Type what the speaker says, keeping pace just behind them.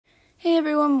Hey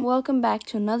everyone, welcome back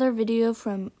to another video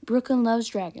from Brooklyn Loves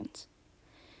Dragons.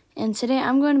 And today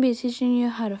I'm going to be teaching you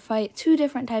how to fight two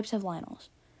different types of Lynels.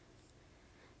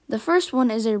 The first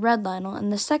one is a red Lynel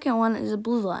and the second one is a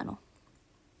blue Lynel.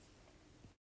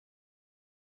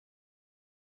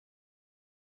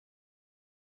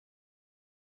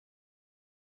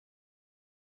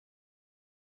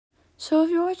 So if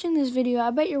you're watching this video,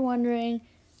 I bet you're wondering,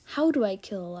 how do I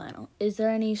kill a Lynel? Is there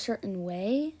any certain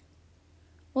way?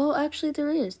 Well, actually there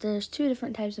is. There's two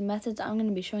different types of methods I'm going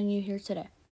to be showing you here today.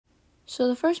 So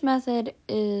the first method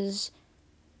is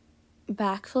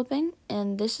backflipping,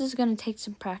 and this is going to take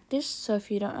some practice. So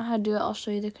if you don't know how to do it, I'll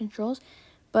show you the controls.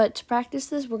 But to practice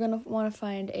this, we're going to want to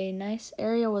find a nice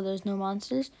area where there's no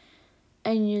monsters,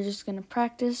 and you're just going to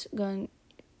practice going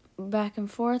back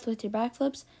and forth with your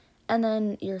backflips, and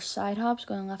then your side hops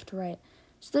going left to right.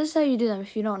 So this is how you do them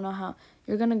if you don't know how.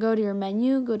 You're going to go to your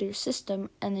menu, go to your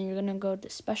system, and then you're going to go to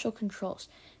special controls.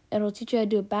 It'll teach you how to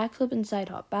do a backflip and side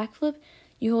hop. Backflip,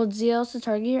 you hold ZL to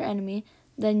target your enemy,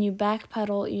 then you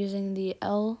backpedal using the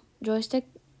L joystick,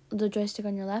 the joystick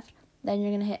on your left, then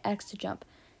you're going to hit X to jump.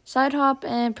 Side hop,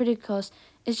 and pretty close.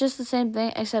 It's just the same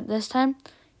thing, except this time,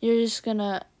 you're just going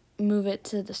to move it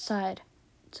to the side,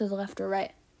 to the left or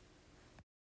right.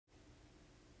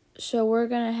 So we're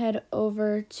going to head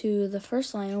over to the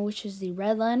first Lynel, which is the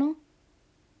red Lynel.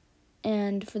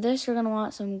 And for this, you're going to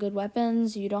want some good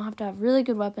weapons. You don't have to have really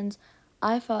good weapons.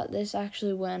 I fought this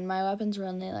actually when my weapons were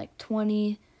only like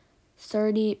 20,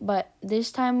 30. But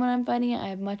this time when I'm fighting it, I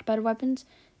have much better weapons.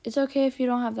 It's okay if you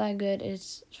don't have that good.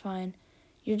 It's fine.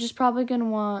 You're just probably going to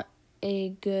want a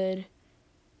good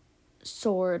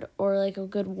sword or like a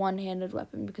good one-handed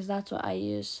weapon, because that's what I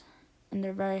use. And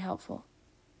they're very helpful.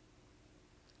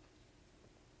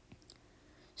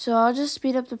 So I'll just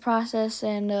speed up the process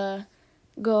and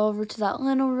go over to that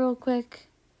Lynel real quick.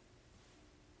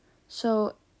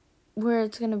 So where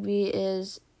it's going to be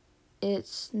is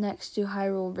it's next to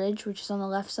Hyrule Ridge, which is on the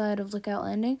left side of Lookout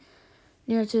Landing,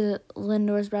 near to the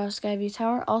Lindor's Brow Skyview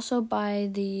Tower. Also by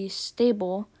the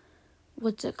stable,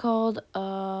 what's it called?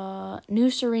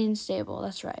 New Serene Stable,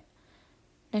 that's right.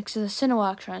 Next to the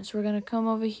Sinawak Shrine. So we're going to come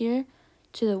over here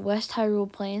to the West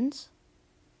Hyrule Plains.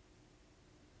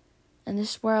 And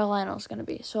this is where our Lynel is going to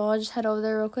be. So I'll just head over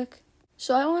there real quick.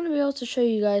 So I want to be able to show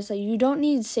you guys that you don't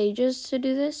need sages to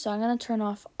do this. So I'm going to turn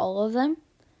off all of them,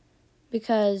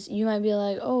 because you might be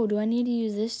like, oh, do I need to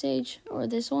use this sage or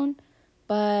this one?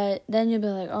 But then you'll be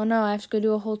like, oh no, I have to go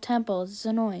do a whole temple. This is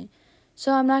annoying.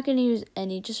 So I'm not going to use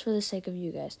any, just for the sake of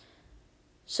you guys.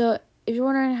 So if you're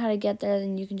wondering how to get there,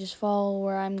 then you can just follow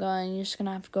where I'm going. You're just going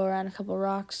to have to go around a couple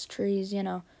rocks, trees,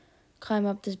 climb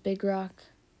up this big rock.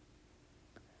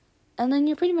 And then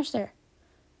you're pretty much there.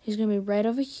 He's going to be right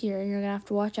over here, and you're going to have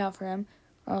to watch out for him,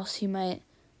 or else he might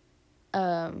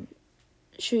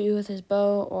shoot you with his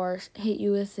bow or hit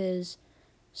you with his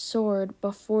sword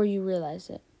before you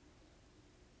realize it.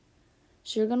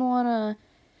 So you're going to want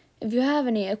to, if you have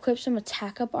any, equip some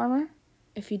attack-up armor.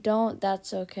 If you don't,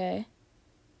 that's okay.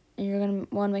 And you're going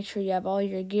to want to make sure you have all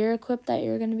your gear equipped that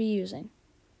you're going to be using.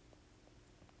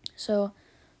 So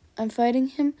I'm fighting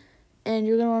him, and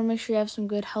you're going to want to make sure you have some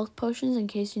good health potions in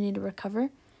case you need to recover.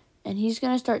 And he's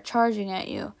going to start charging at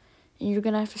you. And you're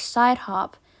going to have to side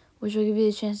hop, which will give you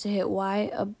the chance to hit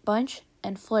Y a bunch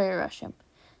and flare rush him.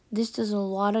 This does a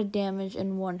lot of damage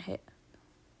in one hit.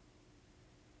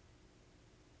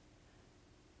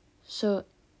 So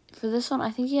for this one,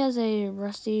 I think he has a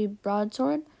rusty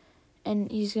broadsword.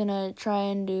 And he's going to try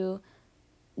and do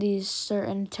these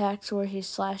certain attacks where he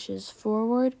slashes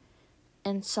forward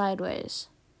and sideways.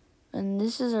 And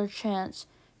this is our chance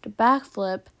to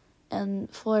backflip and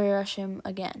flurry rush him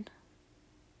again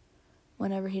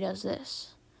whenever he does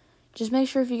this. Just make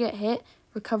sure if you get hit,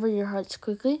 recover your hearts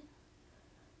quickly.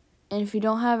 And if you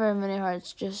don't have very many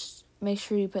hearts, just make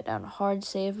sure you put down a hard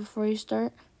save before you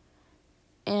start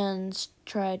and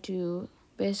try to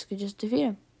basically just defeat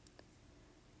him.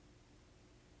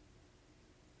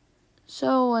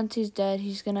 So once he's dead,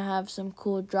 he's going to have some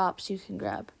cool drops you can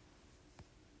grab.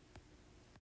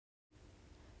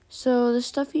 So the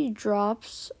stuff he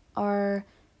drops are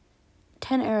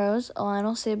 10 arrows, a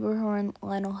Lynel Saberhorn,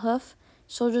 Lynel Hoof,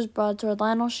 Soldier's Broadsword,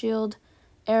 Lynel Shield,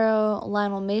 Arrow,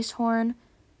 Lynel Macehorn,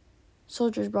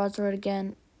 Soldier's Broadsword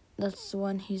again. That's the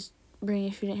one he's bringing,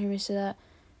 if you didn't hear me say that.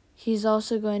 He's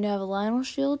also going to have a Lynel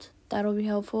Shield. That'll be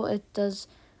helpful. It does,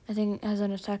 I think it has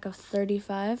an attack of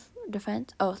 35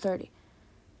 defense. Oh, 30.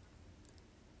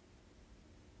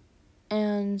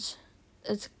 And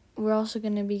we're also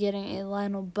going to be getting a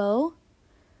Lynel Bow,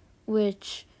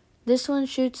 which this one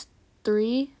shoots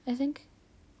 3, I think.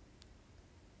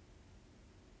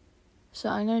 So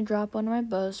I'm going to drop one of my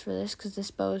bows for this because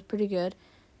this bow is pretty good.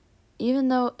 Even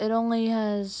though it only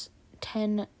has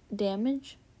 10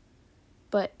 damage,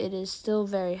 but it is still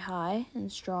very high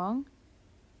and strong.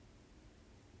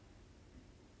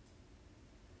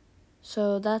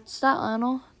 So that's that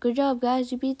Lynel. Good job,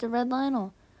 guys. You beat the red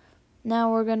Lynel.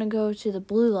 Now we're going to go to the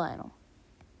blue Lynel.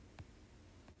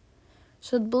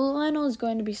 So the blue Lynel is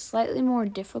going to be slightly more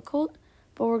difficult,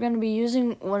 but we're going to be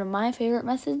using one of my favorite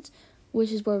methods,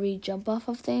 which is where we jump off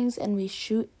of things and we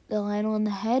shoot the Lynel in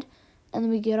the head, and then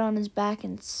we get on his back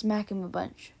and smack him a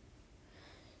bunch.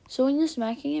 So when you're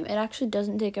smacking him, it actually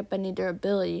doesn't take up any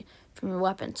durability from your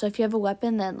weapon. So if you have a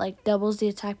weapon that like doubles the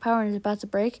attack power and is about to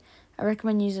break, I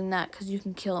recommend using that because you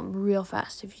can kill him real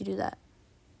fast if you do that.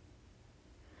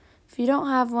 If you don't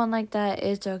have one like that,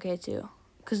 it's okay too,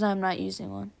 because I'm not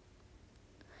using one.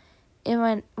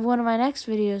 In one of my next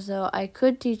videos, though, I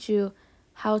could teach you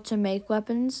how to make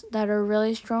weapons that are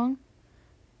really strong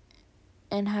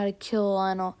and how to kill a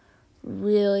Lynel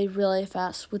really, really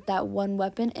fast with that one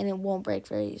weapon, and it won't break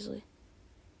very easily.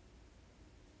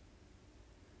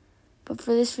 But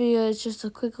for this video, it's just a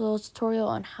quick little tutorial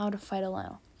on how to fight a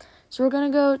Lynel. So we're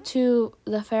going to go to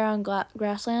the Fair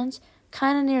Grasslands,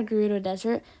 kind of near Gerudo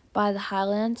Desert, by the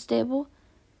Highland stable.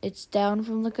 It's down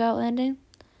from Lookout Landing.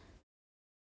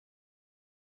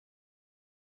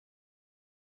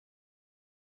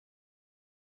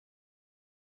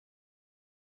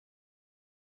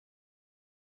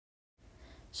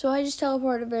 So I just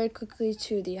teleported very quickly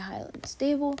to the Highland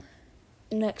stable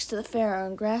next to the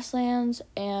Fair Grasslands,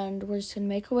 and we're just going to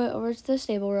make our way over to the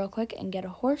stable real quick and get a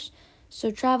horse. So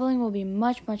traveling will be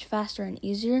much, much faster and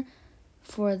easier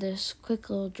for this quick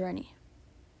little journey.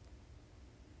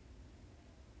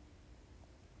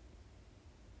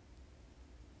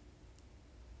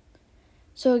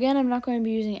 So again, I'm not going to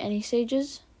be using any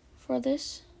sages for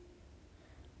this,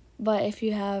 but if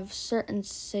you have certain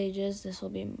sages, this will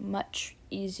be much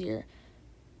easier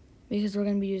because we're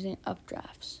going to be using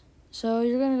updrafts. So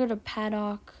you're going to go to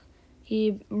Paddock.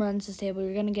 He runs the stable.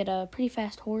 You're going to get a pretty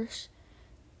fast horse.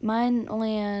 Mine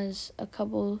only has a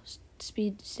couple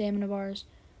speed stamina bars.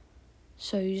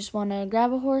 So you just want to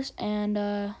grab a horse, and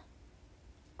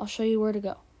I'll show you where to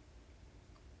go.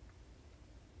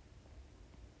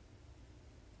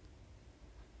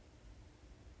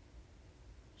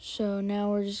 So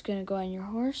now we're just going to go on your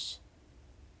horse.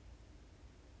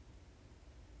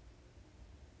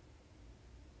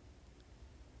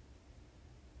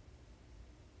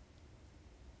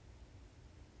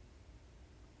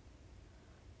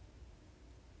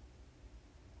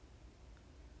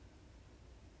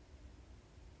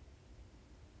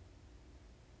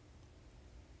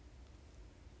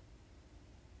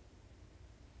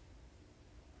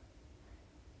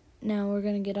 Now we're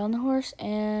going to get on the horse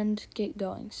and get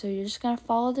going. So you're just going to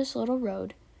follow this little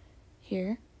road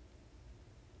here.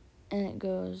 And it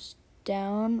goes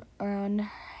down around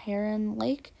Heron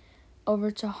Lake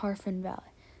over to Harfin Valley.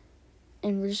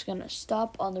 And we're just going to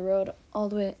stop on the road all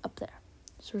the way up there.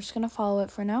 So we're just going to follow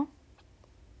it for now.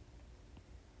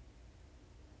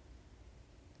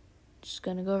 Just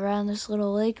going to go around this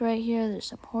little lake right here. There's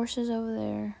some horses over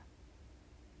there.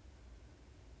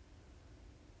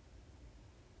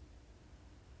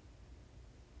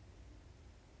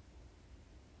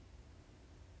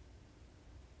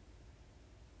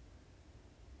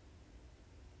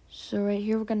 So right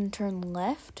here, we're going to turn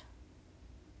left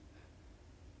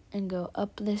and go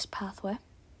up this pathway.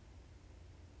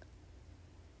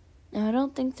 Now, I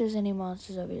don't think there's any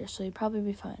monsters over here, so you'll probably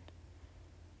be fine.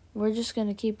 We're just going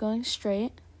to keep going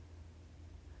straight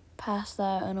past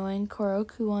that annoying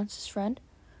Korok who wants his friend.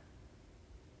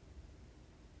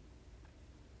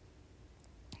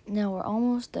 Now we're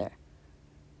almost there.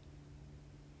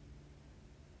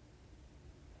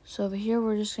 So over here,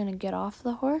 we're just going to get off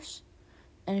the horse.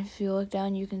 And if you look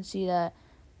down, you can see that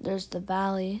there's the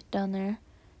valley down there.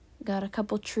 Got a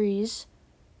couple trees.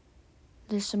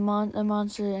 There's a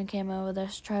monster and camo over there,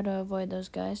 so try to avoid those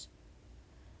guys.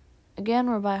 Again,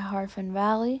 we're by Harfin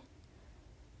Valley.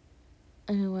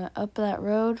 And we went up that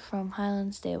road from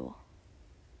Highland Stable.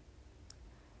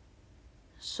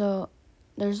 So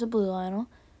there's the blue Lynel.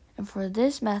 And for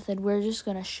this method, we're just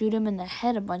going to shoot him in the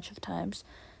head a bunch of times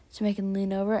to make him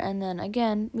lean over. And then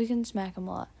again, we can smack him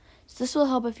a lot. So this will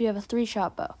help if you have a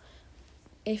 3-shot bow.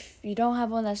 If you don't have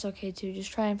one, that's okay too.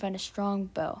 Just try and find a strong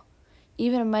bow.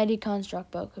 Even a mighty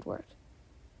construct bow could work.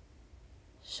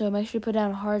 So make sure you put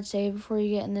down a hard save before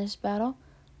you get in this battle.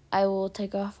 I will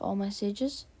take off all my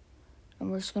sages. And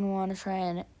we're just going to want to try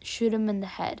and shoot him in the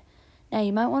head. Now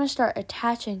you might want to start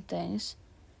attaching things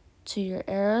to your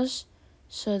arrows.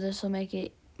 So this will make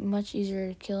it much easier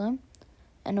to kill him.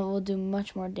 and it will do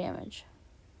much more damage.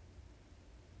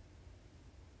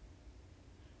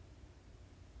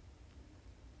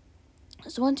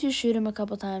 So once you shoot him a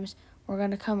couple times, we're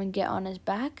going to come and get on his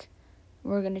back.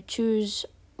 We're going to choose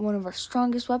one of our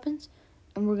strongest weapons,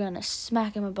 and we're going to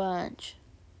smack him a bunch.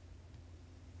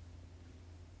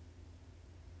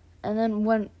 And then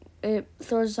when it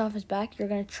throws us off his back, you're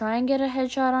going to try and get a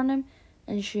headshot on him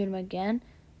and shoot him again.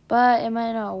 But it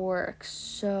might not work,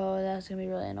 so that's going to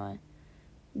be really annoying.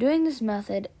 Doing this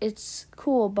method, it's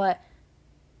cool, but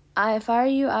if I were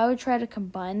you, I would try to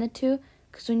combine the two,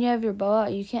 because when you have your bow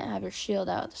out, you can't have your shield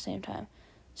out at the same time.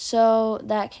 So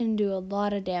that can do a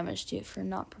lot of damage to you if you're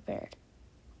not prepared.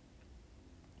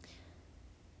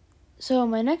 So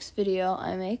my next video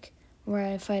I make, where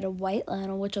I fight a white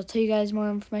Lynel, which I'll tell you guys more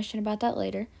information about that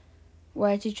later, where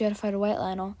I teach you how to fight a white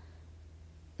Lynel,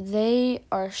 they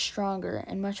are stronger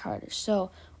and much harder.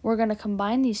 So we're going to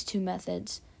combine these two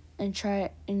methods and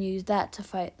try and use that to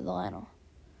fight the Lynel.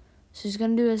 So he's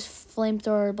going to do his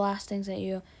flamethrower blast things at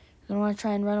you. You're going to want to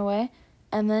try and run away.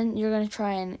 And then you're going to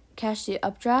try and catch the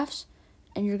updrafts.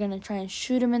 And you're going to try and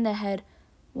shoot him in the head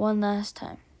one last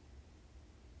time.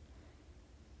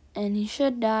 And he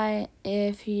should die.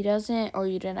 If he doesn't, or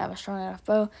you didn't have a strong enough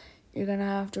bow, you're going to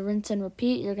have to rinse and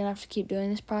repeat. You're going to have to keep doing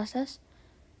this process.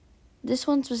 This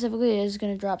one specifically is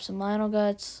going to drop some Lynel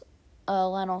guts,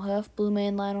 Lynel hoof, blue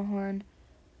mane Lynel horn,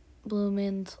 blue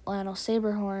mane Lynel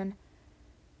saber horn.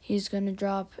 He's going to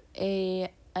drop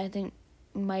a, I think,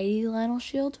 mighty Lynel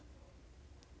shield.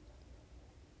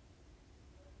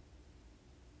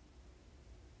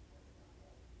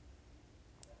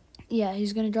 Yeah,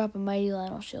 he's going to drop a mighty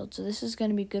Lynel shield. So this is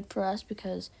going to be good for us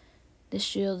because this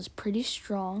shield is pretty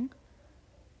strong.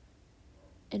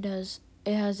 It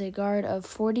has a guard of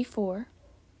 44.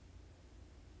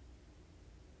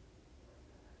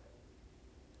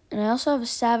 And I also have a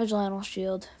Savage Lynel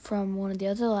shield from one of the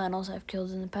other Lynels I've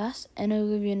killed in the past. And it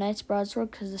will give you a Knight's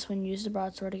Broadsword because this one used the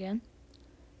broadsword again.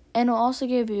 And it will also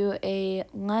give you a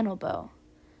Lynel bow.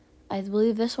 I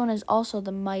believe this one is also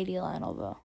the mighty Lynel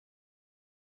bow.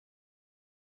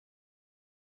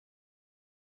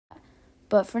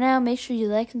 But for now, make sure you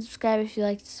like and subscribe if you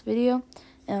liked this video.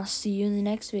 And I'll see you in the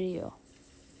next video.